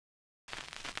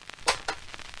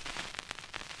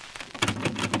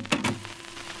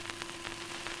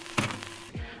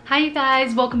Hi you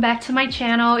guys, welcome back to my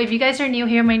channel. If you guys are new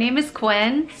here, my name is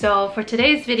Quinn. So for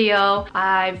today's video,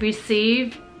 I've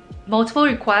received multiple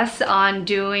requests on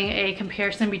doing a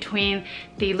comparison between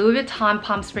the Louis Vuitton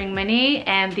Palm Spring Mini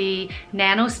and the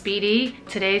Nano Speedy.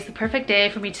 Today's the perfect day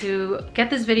for me to get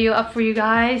this video up for you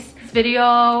guys. This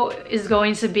video is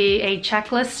going to be a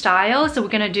checklist style, so we're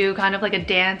gonna do kind of like a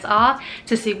dance off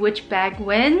to see which bag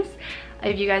wins.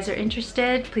 If you guys are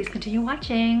interested, please continue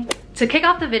watching. To kick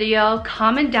off the video,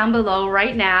 comment down below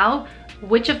right now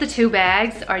which of the two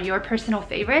bags are your personal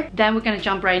favorite. Then we're gonna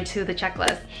jump right into the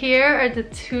checklist. Here are the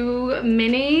two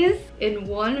minis in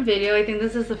one video. I think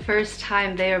this is the first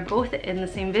time they are both in the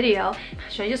same video.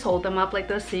 Should I just hold them up like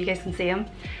this so you guys can see them?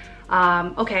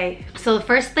 Okay, so the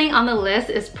first thing on the list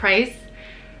is price.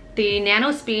 The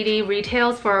Nano Speedy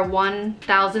retails for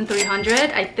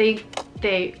 $1,300. I think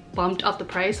they bumped up the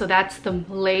price, so that's the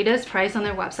latest price on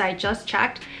their website, just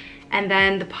checked. And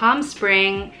then the Palm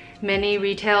Spring Mini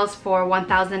retails for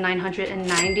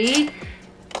 $1,990.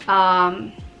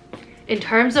 In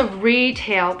terms of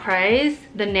retail price,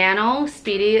 the Nano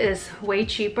Speedy is way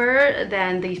cheaper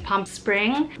than the Palm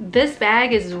Spring. This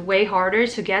bag is way harder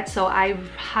to get, so I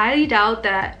highly doubt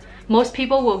that most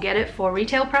people will get it for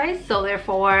retail price. So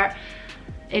therefore,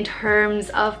 in terms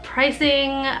of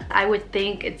pricing, I would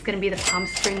think it's gonna be the Palm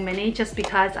Spring Mini, just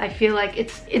because I feel like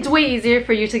it's way easier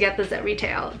for you to get this at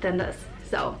retail than this.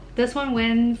 So this one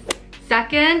wins.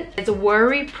 Second, it's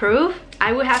worry proof.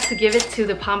 I would have to give it to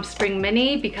the Palm Spring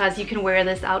Mini because you can wear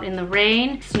this out in the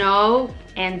rain, snow,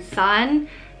 and sun.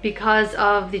 Because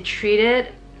of the treated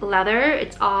leather,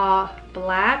 it's all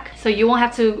black, so you won't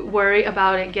have to worry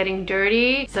about it getting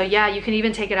dirty. So yeah, you can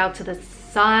even take it out to the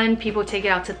sun. People take it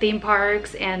out to theme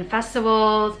parks and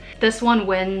festivals. This one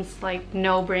wins, like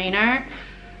no brainer.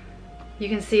 You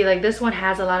can see like this one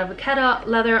has a lot of POCHETTE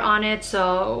leather on it,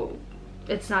 so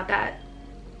it's not that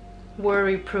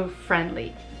worry proof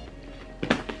friendly.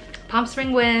 Palm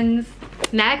Spring wins.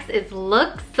 Next is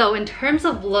looks. So in terms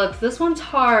of looks, this one's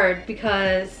hard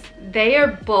because they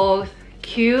are both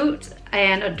cute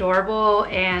and adorable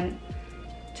and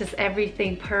just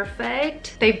everything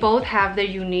perfect. They both have their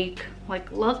unique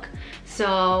like look,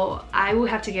 so I would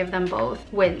have to give them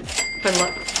both wins for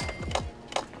looks.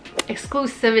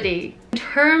 Exclusivity. In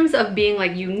terms of being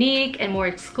like unique and more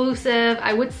exclusive,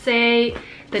 I would say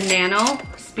the Nano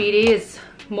Speedy is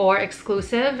more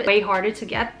exclusive, way harder to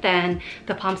get than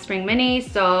the Palm Spring Mini.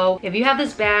 So if you have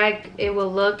this bag, it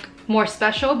will look more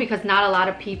special because not a lot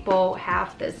of people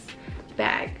have this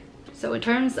bag. So in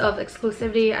terms of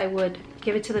exclusivity, I would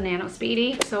give it to the Nano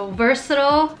Speedy. So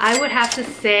versatile, I would have to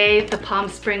say the Palm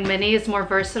Spring Mini is more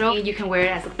versatile. You can wear it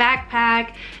as a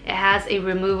backpack. It has a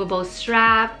removable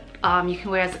strap. You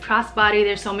can wear it as a crossbody.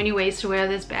 There's so many ways to wear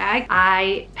this bag.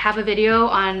 I have a video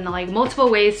on like multiple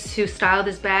ways to style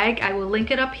this bag. I will link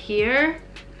it up here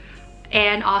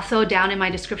and also down in my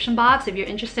description box. If you're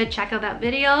interested, check out that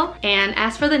video. And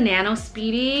as for the Nano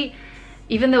Speedy,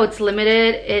 even though it's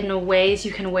limited in ways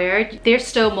you can wear it, there's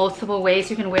still multiple ways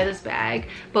you can wear this bag.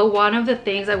 But one of the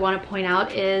things I want to point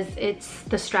out is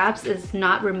the straps is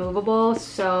not removable,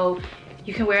 so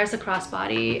you can wear it as a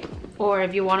crossbody, or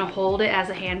if you want to hold it as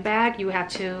a handbag, you have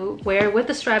to wear it with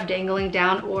the strap dangling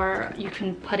down, or you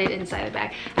can put it inside the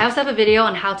bag. I also have a video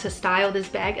on how to style this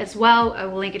bag as well. I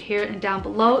will link it here and down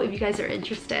below if you guys are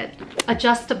interested.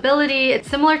 Adjustability, it's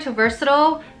similar to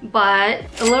versatile, but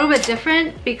a little bit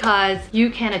different because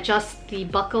you can adjust the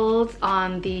buckles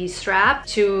on the strap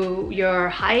to your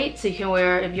height, so you can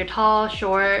wear if you're tall,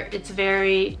 short. It's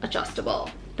very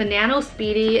adjustable. The Nano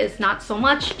Speedy is not so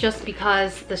much, just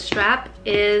because the strap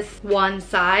is one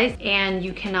size and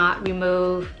you cannot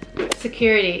remove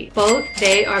security.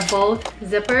 They are both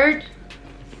zippered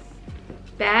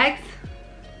bags,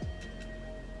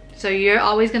 so you're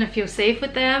always gonna feel safe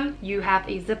with them. You have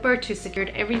a zipper to secure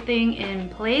everything in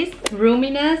place.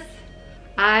 Roominess,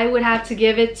 I would have to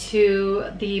give it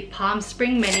to the Palm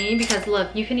Spring Mini because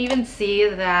look, you can even see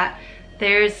that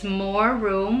there's more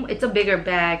room. It's a bigger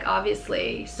bag,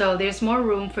 obviously, so there's more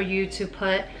room for you to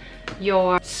put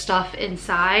your stuff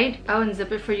inside. I'll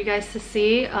unzip it for you guys to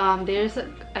see. I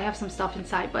have some stuff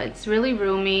inside, but it's really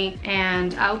roomy,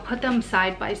 and I'll put them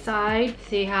side by side.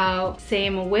 See how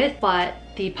same width, but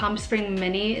the Palm Spring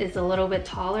Mini is a little bit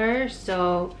taller,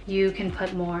 so you can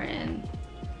put more in.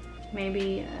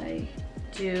 Maybe I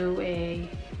do a,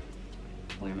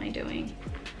 what am I doing?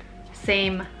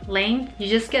 Same length. You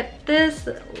just get this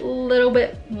little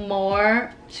bit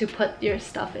more to put your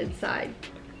stuff inside.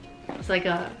 It's like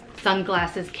a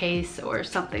sunglasses case or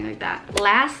something like that.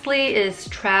 Lastly is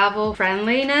travel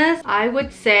friendliness. I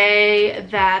would say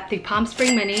that the Palm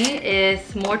Spring Mini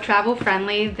is more travel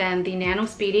friendly than the Nano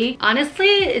Speedy. Honestly,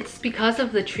 it's because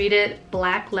of the treated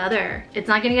black leather. It's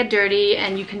not gonna get dirty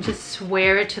and you can just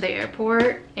wear it to the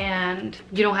airport and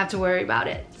you don't have to worry about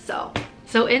it.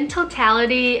 So in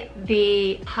totality,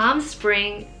 the Palm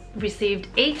Spring received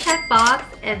 8 checkbox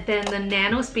and then the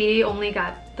Nano Speedy only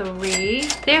got 3.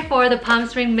 Therefore, the Palm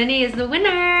Spring Mini is the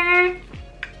winner.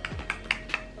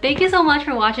 Thank you so much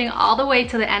for watching all the way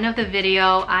to the end of the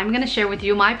video. I'm gonna share with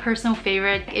you my personal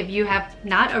favorite. If you have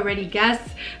not already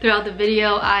guessed throughout the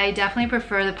video, I definitely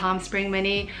prefer the Palm Spring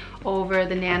Mini over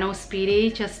the Nano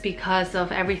Speedy just because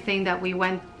of everything that we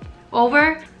went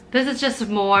over. This is just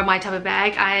more my type of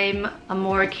bag. I'm a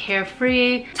more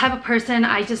carefree type of person.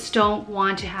 I just don't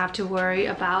want to have to worry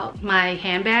about my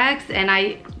handbags, and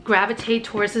I gravitate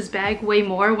towards this bag way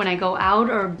more when I go out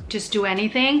or just do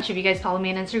anything. If you guys follow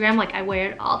me on Instagram, like I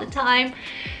wear it all the time.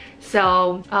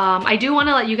 So I do want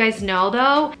to let you guys know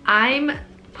though, I'm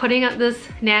putting up this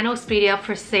Nano Speedy up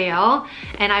for sale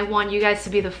and I want you guys to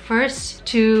be the first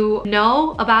to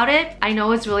know about it. I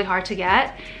know it's really hard to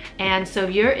get, and so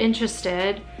if you're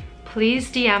interested,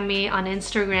 please DM me on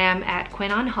Instagram at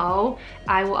QuinOnHo.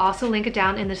 I will also link it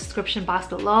down in the description box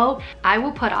below. I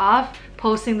will put off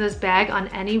posting this bag on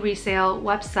any resale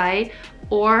website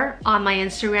or on my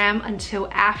Instagram until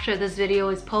after this video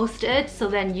is posted, so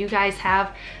then you guys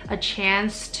have a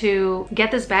chance to get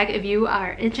this bag if you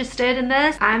are interested in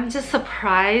this. I'm just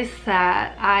surprised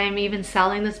that I'm even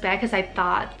selling this bag because I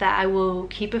thought that I will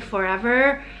keep it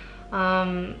forever.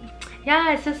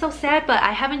 Yeah, it's just so sad, but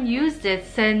I haven't used it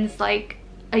since like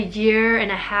a year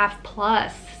and a half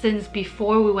plus, since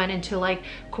before we went into like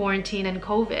quarantine and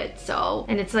COVID. So,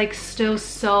 and it's like still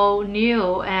so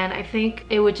new, and I think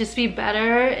it would just be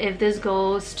better if this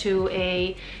goes to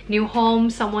a new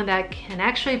home, someone that can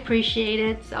actually appreciate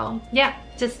it. So yeah,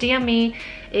 just DM me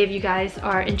if you guys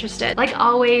are interested. Like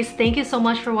always, thank you so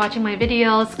much for watching my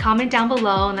videos. Comment down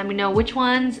below and let me know which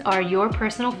ones are your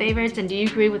personal favorites, and do you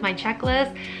agree with my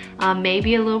checklist?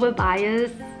 Maybe a little bit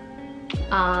biased.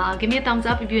 Give me a thumbs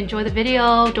up if you enjoyed the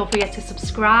video. Don't forget to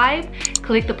subscribe.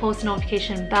 Click the post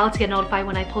notification bell to get notified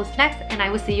when I post next, and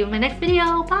I will see you in my next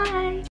video. Bye!